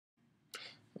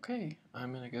Okay,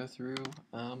 I'm going to go through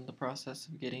the process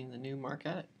of getting the new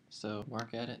MarcEdit. So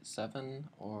MarcEdit 7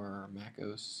 or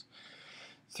MacOS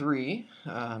 3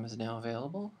 is now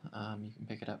available. You can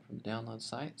pick it up from the download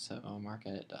site, so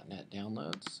marcedit.net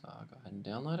downloads. I'll go ahead and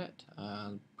download it.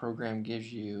 The program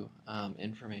gives you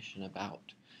information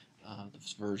about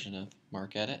this version of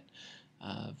MarcEdit.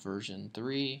 Version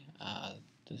 3,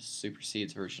 this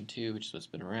supersedes version 2, which is what's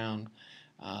been around.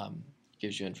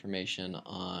 Gives you information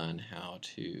on how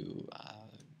to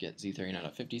get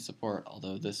Z39.50 support,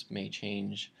 although this may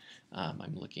change.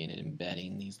 I'm looking at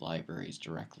embedding these libraries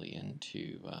directly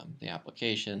into the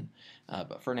application,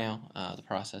 but for now the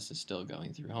process is still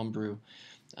going through Homebrew.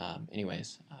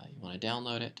 Anyways, you want to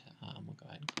download it. We'll go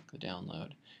ahead and click the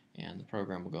download, and the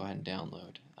program will go ahead and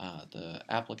download. The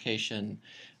application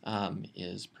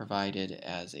is provided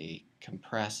as a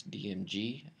compressed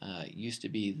DMG. It used to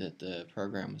be that the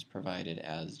program was provided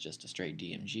as just a straight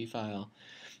DMG file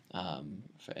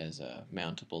as a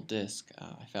mountable disk.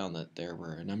 I found that there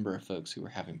were a number of folks who were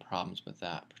having problems with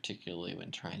that, particularly when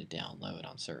trying to download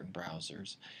on certain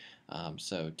browsers.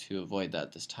 So to avoid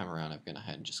that this time around, I've gone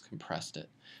ahead and just compressed it.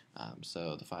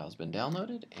 So the file's been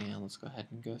downloaded, and let's go ahead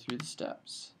and go through the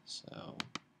steps. So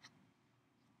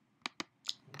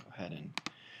go ahead and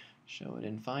show it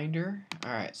in Finder.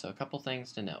 Alright, so a couple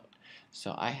things to note.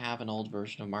 So I have an old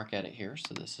version of MarcEdit here,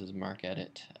 so this is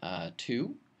MarcEdit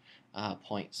 2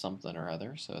 point something or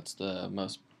other, so it's the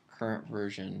most current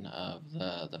version of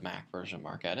the Mac version of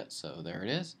MarcEdit, so there it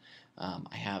is.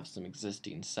 I have some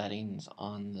existing settings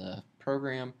on the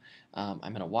program. I'm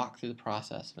going to walk through the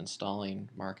process of installing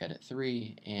MarcEdit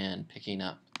 3 and picking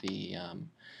up the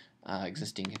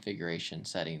existing configuration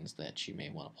settings that you may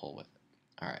want to pull with it.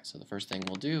 Alright, so the first thing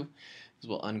we'll do is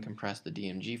we'll uncompress the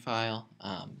DMG file.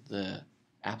 The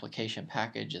application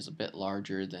package is a bit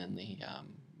larger than the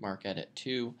MarcEdit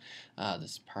 2.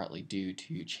 This is partly due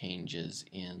to changes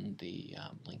in the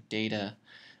linked data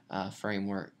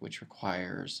framework, which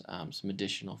requires some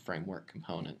additional framework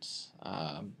components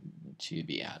to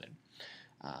be added.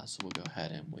 So we'll go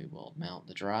ahead and we will mount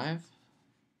the drive.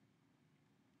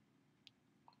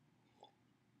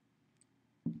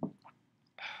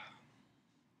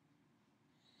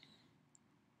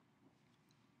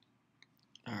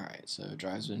 Alright, so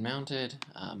drive's been mounted.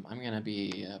 I'm going to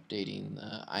be updating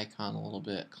the icon a little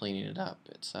bit, cleaning it up.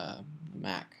 It's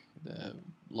Mac, the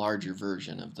larger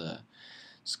version of the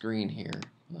screen here.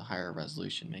 The higher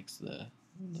resolution makes the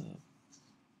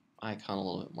icon a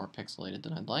little bit more pixelated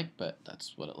than I'd like, but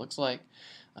that's what it looks like.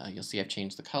 You'll see I've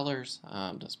changed the colors.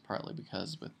 That's partly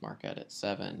because with MarcEdit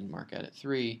 7 and MarcEdit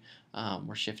 3,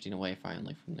 we're shifting away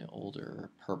finally from the older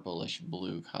purplish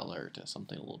blue color to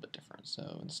something a little bit different.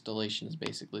 So installation is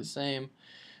basically the same.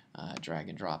 Drag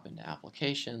and drop into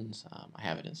applications. I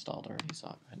have it installed already, so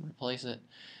I'll go ahead and replace it.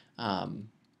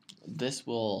 This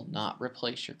will not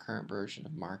replace your current version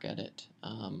of MarcEdit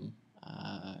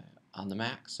on the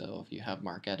Mac, so if you have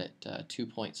MarcEdit 2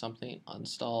 point something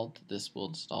installed, this will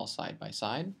install side by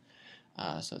side.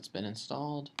 So it's been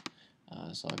installed.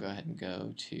 So I'll go ahead and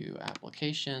go to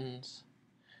Applications,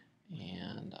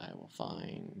 and I will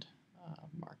find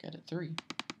MarcEdit 3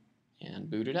 and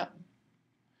boot it up.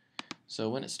 So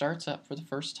when it starts up for the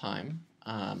first time,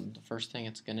 the first thing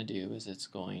it's going to do is it's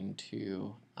going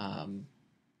to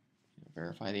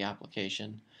verify the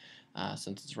application.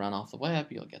 Since it's run off the web,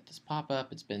 you'll get this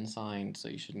pop-up. It's been signed, so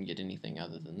you shouldn't get anything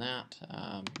other than that. Go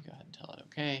ahead and tell it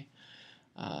OK.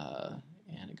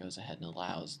 And it goes ahead and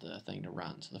allows the thing to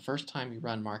run. So the first time you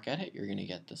run MarcEdit, you're going to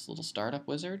get this little startup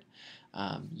wizard.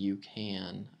 You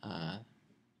can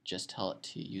just tell it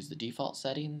to use the default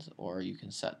settings, or you can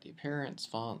set the appearance,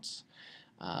 fonts,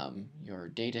 your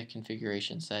data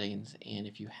configuration settings, and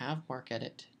if you have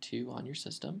MarcEdit 2 on your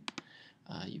system,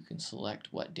 you can select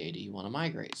what data you want to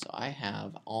migrate. So I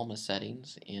have all my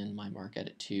settings in my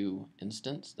MarcEdit 2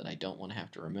 instance that I don't want to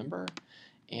have to remember,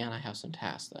 and I have some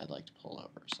tasks that I'd like to pull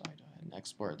over. So I go ahead and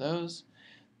export those.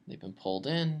 They've been pulled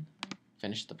in,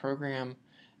 finish the program,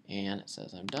 and it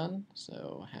says I'm done.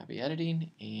 So happy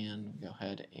editing, and go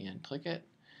ahead and click it,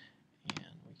 and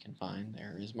we can find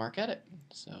there is MarcEdit.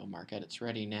 So MarcEdit's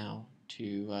ready now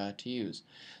to use.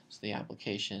 So the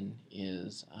application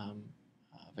is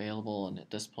available, and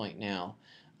at this point now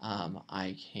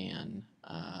I can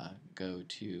go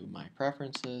to my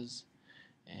preferences,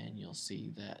 and you'll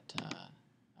see that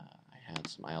I had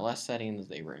some ILS settings.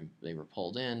 They were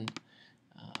pulled in.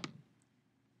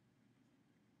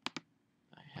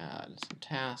 I had some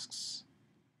tasks.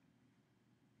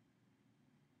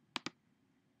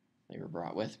 They were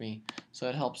brought with me. So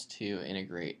it helps to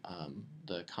integrate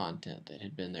the content that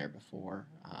had been there before,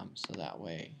 so that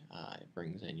way it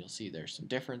brings in, you'll see there's some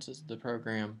differences in the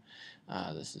program.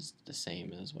 This is the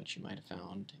same as what you might have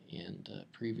found in the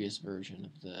previous version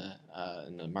of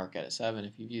in the MarcEdit 7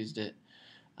 if you've used it.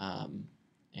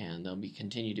 And there'll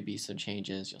continue to be some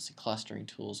changes. You'll see clustering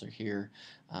tools are here.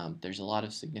 There's a lot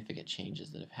of significant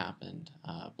changes that have happened.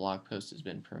 Blog post has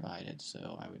been provided,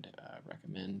 so I would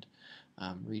recommend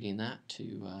reading that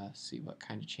to see what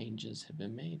kind of changes have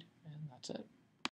been made. And that's it.